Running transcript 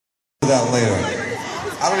that later.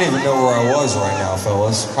 I don't even know where I was right now,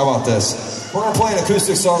 fellas. How about this? We're gonna play an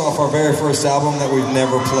acoustic song off our very first album that we've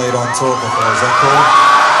never played on tour before. Is that cool?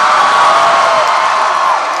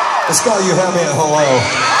 It's called You Have Me at Hello.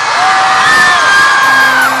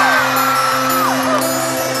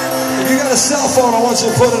 If you got a cell phone, I want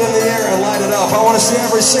you to put it in the air and light it up. I want to see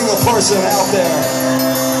every single person out there.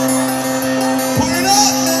 Put it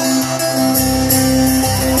up!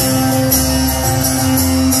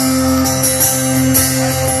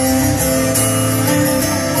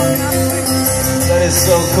 That is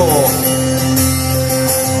so cool.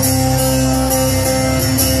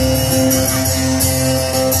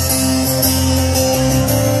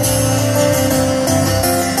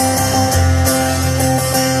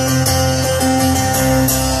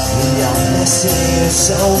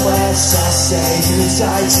 So much, I say you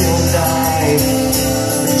die tonight,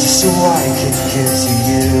 just so I can give to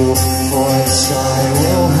you, for the sun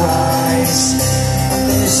will rise. And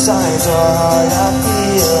these times are hard, I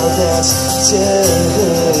feel this too.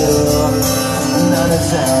 None of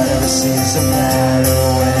that ever seems to matter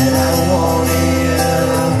when I